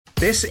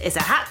This is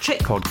a hat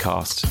trick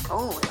podcast.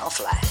 Oh,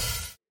 lovely.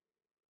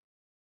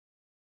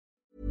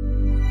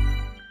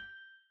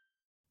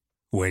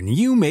 When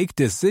you make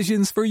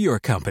decisions for your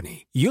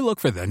company, you look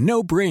for the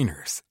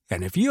no-brainers.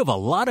 And if you have a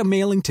lot of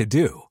mailing to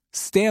do,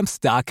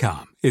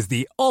 Stamps.com is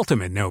the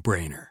ultimate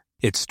no-brainer.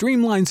 It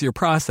streamlines your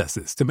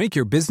processes to make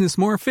your business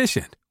more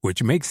efficient,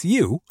 which makes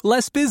you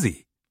less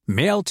busy.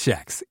 Mail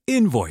checks,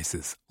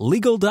 invoices,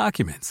 legal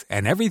documents,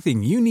 and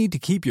everything you need to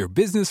keep your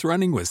business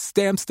running with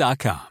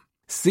Stamps.com.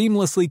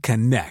 Seamlessly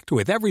connect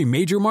with every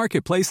major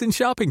marketplace and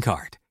shopping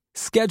cart.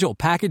 Schedule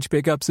package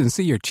pickups and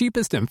see your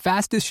cheapest and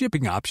fastest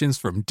shipping options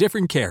from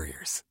different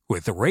carriers.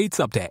 With rates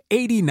up to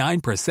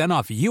 89%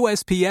 off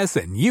USPS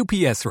and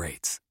UPS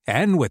rates.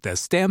 And with the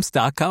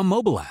Stamps.com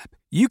mobile app,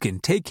 you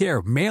can take care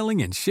of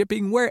mailing and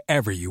shipping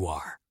wherever you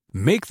are.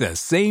 Make the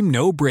same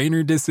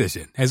no-brainer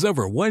decision as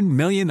over 1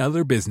 million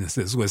other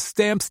businesses with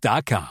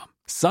Stamps.com.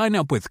 Sign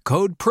up with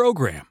code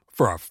PROGRAM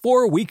for a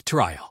 4-week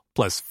trial,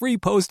 plus free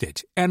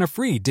postage and a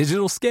free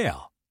digital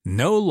scale.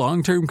 No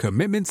long-term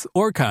commitments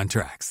or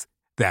contracts.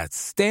 That's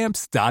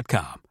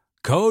Stamps.com.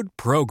 Code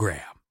PROGRAM.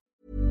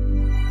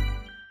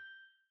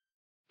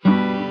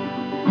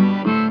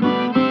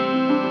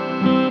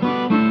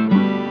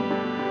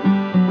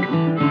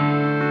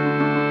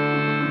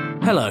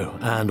 Hello,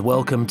 and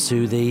welcome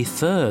to the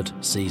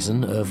 3rd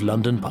season of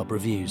London Pub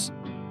Reviews.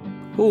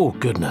 Oh,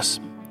 goodness.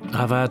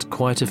 I've had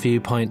quite a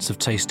few pints of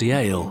tasty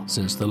ale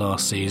since the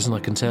last season, I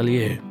can tell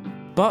you.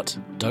 But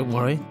don't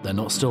worry, they're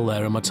not still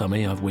there in my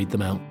tummy, I've weeded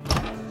them out.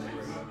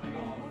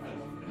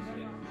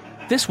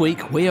 This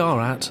week we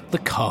are at the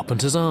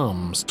Carpenter's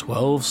Arms,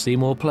 12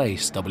 Seymour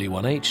Place,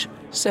 W1H,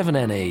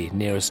 7NE,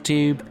 nearest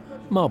tube,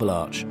 Marble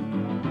Arch.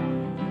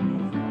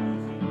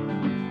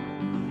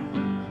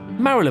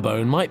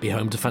 Marylebone might be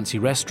home to fancy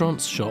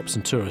restaurants, shops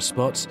and tourist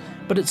spots,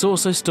 but it's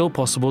also still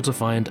possible to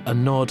find a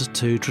nod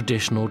to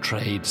traditional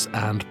trades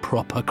and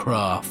proper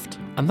craft.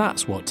 And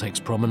that's what takes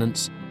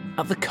prominence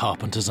at the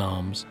Carpenter's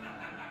Arms.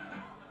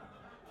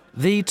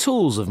 The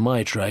tools of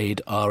my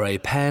trade are a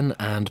pen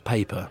and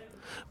paper,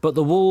 but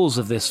the walls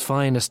of this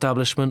fine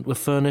establishment were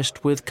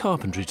furnished with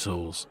carpentry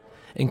tools,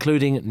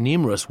 including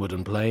numerous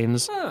wooden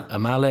planes, a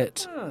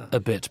mallet,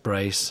 a bit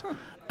brace,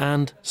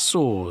 and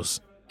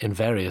saws in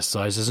various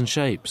sizes and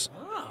shapes.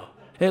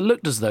 It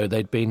looked as though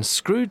they'd been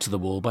screwed to the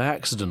wall by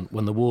accident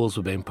when the walls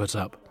were being put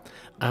up,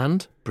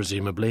 and,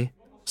 presumably,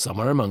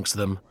 somewhere amongst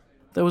them,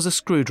 there was a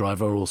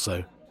screwdriver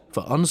also,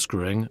 for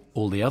unscrewing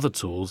all the other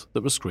tools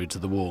that were screwed to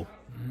the wall.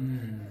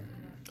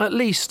 At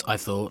least, I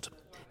thought,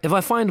 if I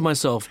find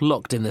myself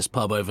locked in this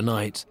pub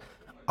overnight,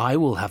 I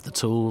will have the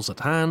tools at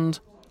hand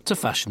to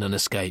fashion an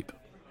escape.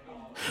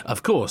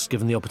 Of course,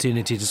 given the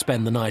opportunity to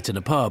spend the night in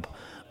a pub,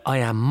 I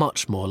am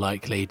much more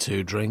likely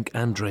to drink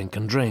and drink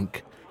and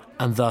drink,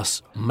 and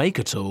thus make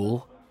a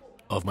tool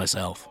of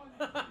myself.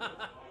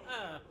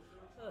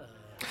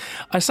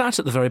 I sat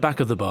at the very back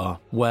of the bar,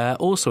 where,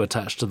 also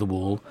attached to the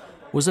wall,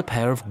 was a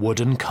pair of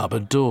wooden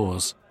cupboard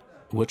doors,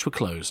 which were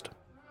closed.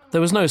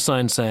 There was no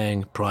sign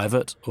saying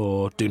private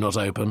or do not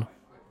open,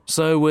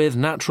 so with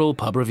natural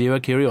pub reviewer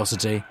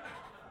curiosity,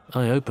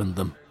 I opened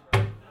them.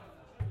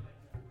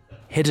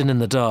 Hidden in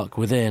the dark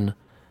within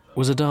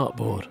was a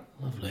dartboard.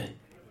 Lovely.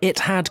 It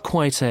had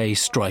quite a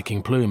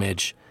striking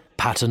plumage,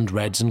 patterned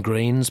reds and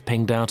greens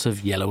pinged out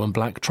of yellow and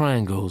black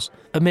triangles,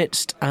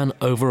 amidst an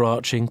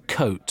overarching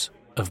coat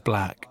of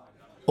black.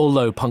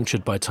 Although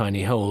punctured by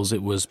tiny holes,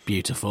 it was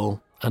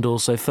beautiful and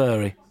also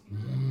furry.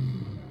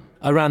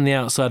 I ran the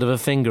outside of a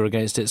finger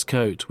against its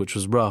coat, which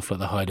was rough like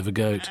the hide of a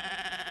goat.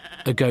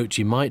 A goat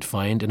you might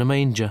find in a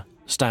manger,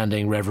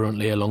 standing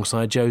reverently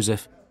alongside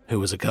Joseph, who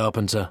was a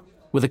carpenter,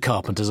 with a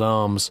carpenter's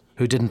arms,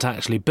 who didn't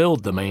actually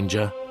build the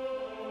manger,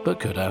 but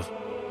could have.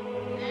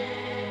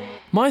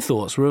 My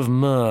thoughts were of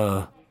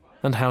myrrh,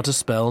 and how to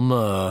spell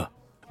myrrh,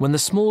 when the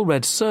small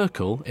red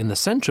circle in the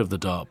centre of the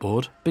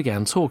dartboard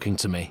began talking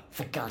to me.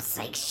 For God's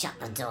sake, shut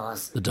the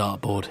doors. The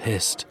dartboard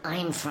hissed.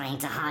 I'm trying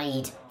to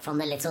hide from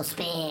the little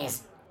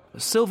spears.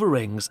 Silver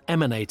rings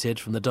emanated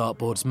from the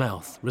dartboard's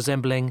mouth,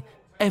 resembling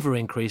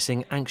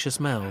ever-increasing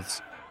anxious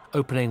mouths,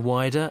 opening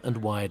wider and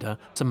wider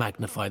to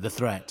magnify the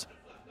threat.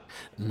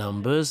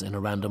 Numbers, in a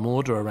random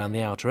order around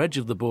the outer edge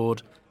of the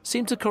board,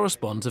 seemed to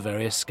correspond to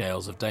various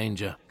scales of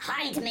danger.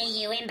 Hide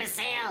me, you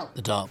imbecile!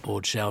 The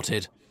dartboard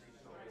shouted.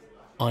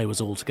 I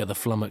was altogether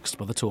flummoxed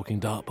by the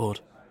talking dartboard,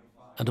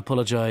 and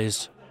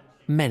apologised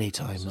many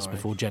times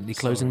before gently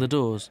closing the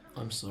doors.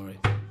 I'm sorry.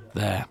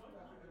 There.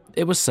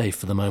 It was safe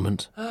for the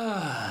moment.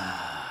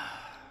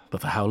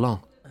 But for how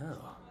long?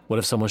 What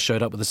if someone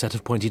showed up with a set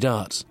of pointy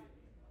darts?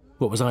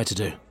 What was I to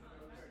do?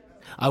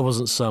 I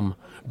wasn't some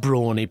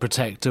brawny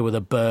protector with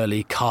a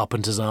burly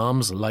carpenter's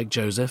arms like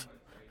Joseph.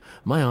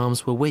 My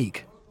arms were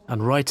weak,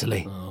 and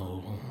rightly.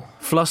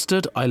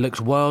 Flustered, I looked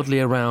wildly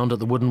around at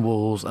the wooden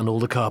walls and all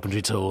the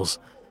carpentry tools.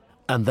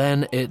 And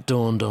then it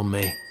dawned on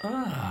me.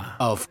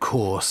 Of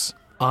course,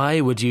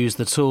 I would use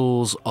the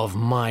tools of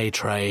my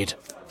trade.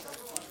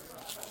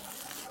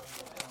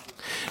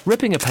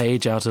 Ripping a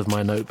page out of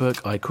my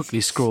notebook, I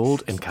quickly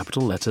scrawled, in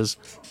capital letters,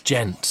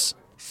 Gents.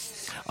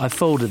 I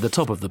folded the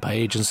top of the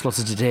page and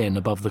slotted it in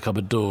above the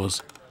cupboard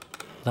doors.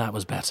 That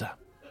was better.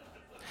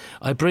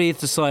 I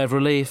breathed a sigh of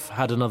relief,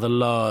 had another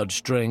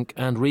large drink,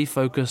 and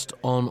refocused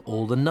on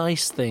all the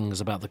nice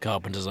things about the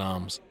Carpenter's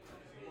Arms.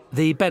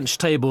 The bench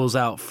tables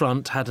out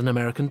front had an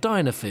American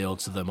diner feel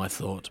to them, I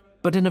thought,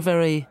 but in a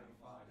very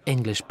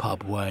English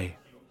pub way.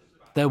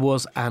 There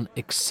was an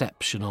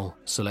exceptional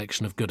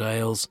selection of good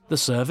ales, the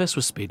service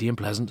was speedy and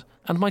pleasant,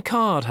 and my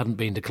card hadn't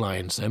been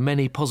declined, so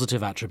many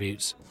positive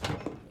attributes.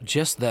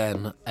 Just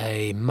then,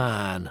 a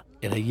man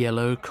in a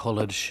yellow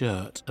collared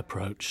shirt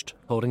approached,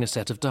 holding a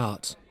set of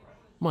darts.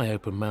 My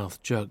open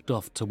mouth jerked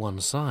off to one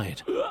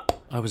side.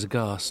 I was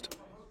aghast.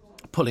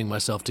 Pulling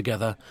myself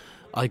together,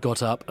 I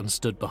got up and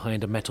stood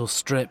behind a metal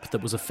strip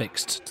that was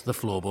affixed to the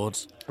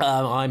floorboards.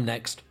 I'm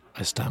next,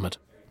 I stammered.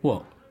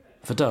 What,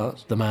 for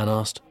darts? The man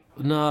asked.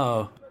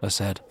 No, I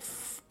said.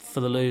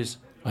 For the loos.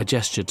 I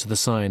gestured to the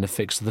sign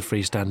affixed to the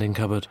freestanding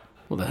cupboard.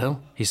 What the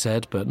hell? He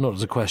said, but not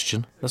as a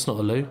question. That's not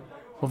the loo.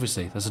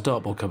 Obviously, that's a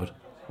dartboard cupboard.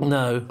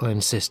 No, I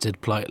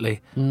insisted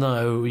politely.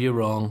 No, you're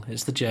wrong.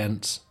 It's the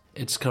gents.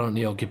 It's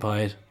currently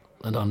occupied,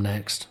 and I'm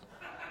next.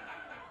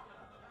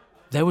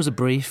 There was a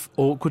brief,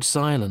 awkward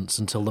silence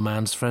until the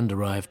man's friend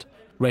arrived,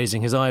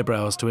 raising his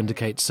eyebrows to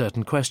indicate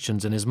certain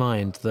questions in his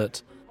mind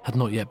that had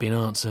not yet been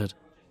answered.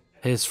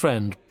 His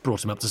friend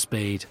brought him up to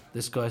speed.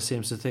 This guy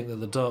seems to think that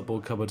the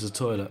dartboard cupboard's a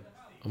toilet,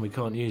 and we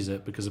can't use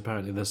it because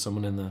apparently there's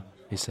someone in there,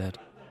 he said.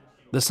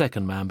 The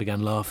second man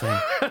began laughing,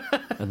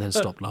 and then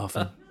stopped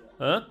laughing.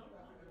 Huh?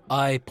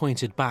 I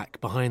pointed back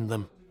behind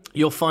them.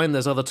 You'll find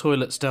there's other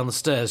toilets down the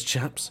stairs,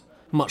 chaps.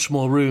 Much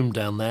more room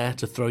down there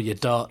to throw your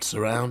darts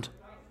around.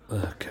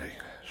 Okay,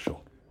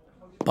 sure.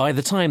 By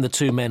the time the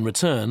two men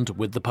returned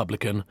with the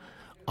publican,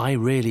 I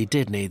really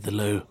did need the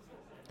loo,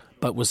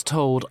 but was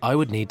told I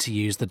would need to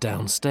use the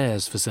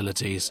downstairs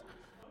facilities.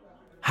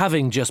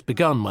 Having just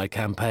begun my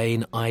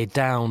campaign, I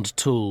downed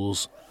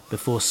tools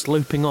before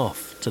sloping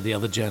off to the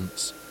other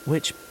gents,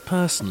 which,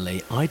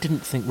 personally, I didn't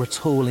think were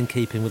at all in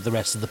keeping with the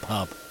rest of the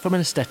pub, from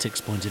an aesthetics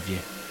point of view.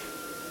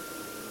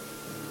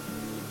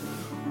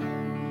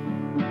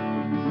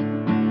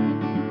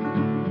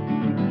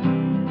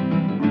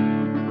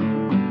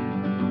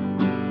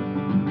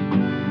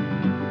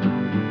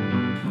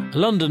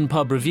 London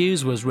Pub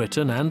Reviews was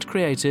written and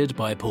created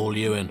by Paul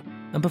Ewan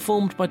and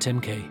performed by Tim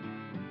Key.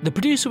 The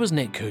producer was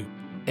Nick Coop.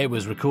 It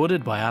was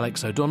recorded by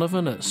Alex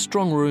O'Donovan at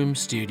Strong Room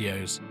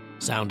Studios.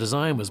 Sound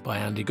design was by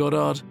Andy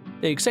Goddard.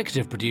 The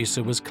executive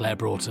producer was Claire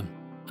Broughton.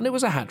 And it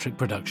was a hat-trick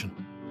production.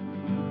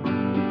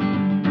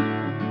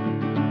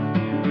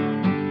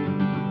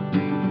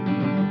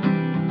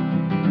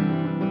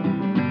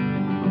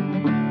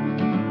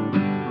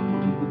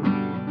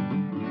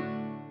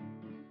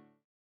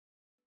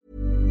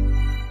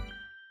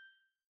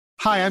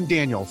 Hi, I'm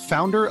Daniel,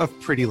 founder of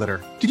Pretty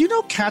Litter. Did you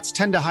know cats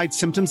tend to hide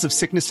symptoms of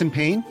sickness and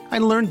pain? I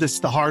learned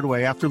this the hard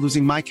way after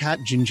losing my cat,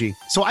 Gingy.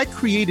 So I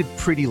created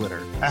Pretty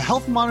Litter, a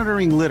health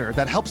monitoring litter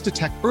that helps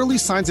detect early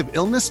signs of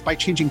illness by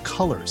changing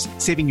colors,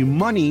 saving you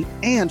money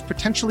and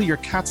potentially your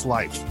cat's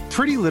life.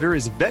 Pretty Litter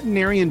is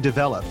veterinarian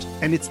developed,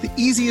 and it's the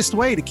easiest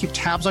way to keep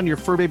tabs on your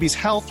fur baby's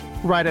health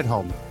right at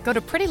home. Go to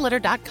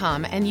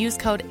prettylitter.com and use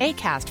code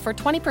ACAST for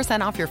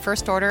 20% off your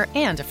first order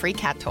and a free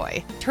cat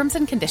toy. Terms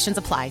and conditions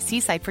apply. See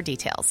site for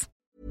details.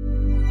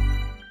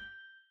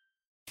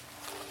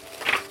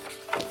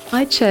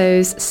 I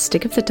chose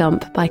Stick of the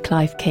Dump by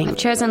Clive King. I've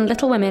chosen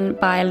Little Women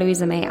by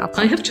Louisa May Alcott.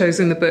 I have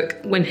chosen the book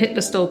When Hitler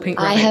Stole Pink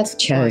Rabbit. I have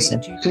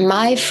chosen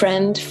My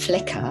Friend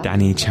Flicker.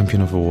 Danny,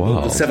 Champion of the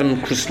World. The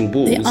Seven Crystal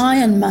Balls. The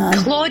Iron Man.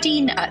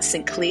 Claudine at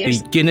St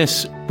Clear's. The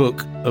Guinness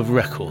Book of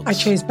Records. I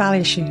chose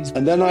Ballet Shoes.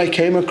 And then I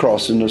came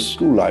across in the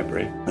school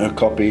library a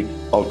copy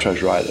of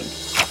Treasure Island.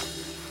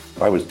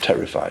 I was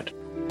terrified.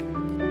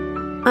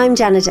 I'm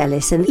Janet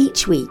Ellis, and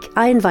each week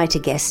I invite a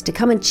guest to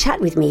come and chat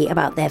with me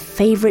about their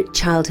favourite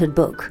childhood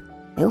book.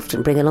 They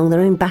often bring along their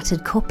own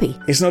battered copy.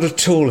 It's not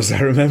at all as I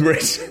remember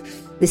it.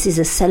 This is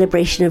a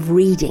celebration of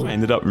reading. I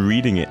ended up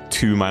reading it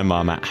to my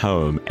mum at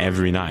home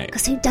every night.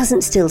 Because who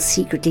doesn't still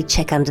secretly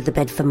check under the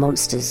bed for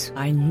monsters?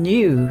 I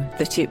knew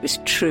that it was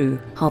true.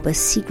 Harbour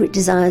secret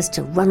desires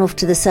to run off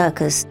to the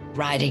circus.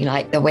 Riding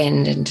like the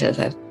wind into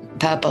the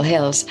purple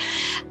hills.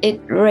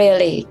 It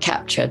really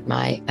captured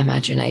my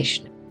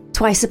imagination.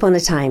 Twice Upon a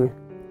Time.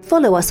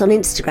 Follow us on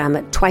Instagram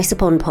at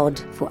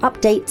TwiceUponPod for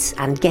updates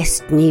and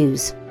guest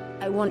news.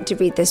 I want to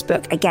read this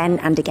book again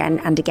and again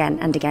and again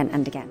and again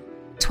and again.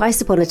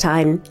 Twice Upon a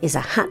Time is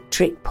a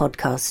hat-trick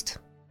podcast.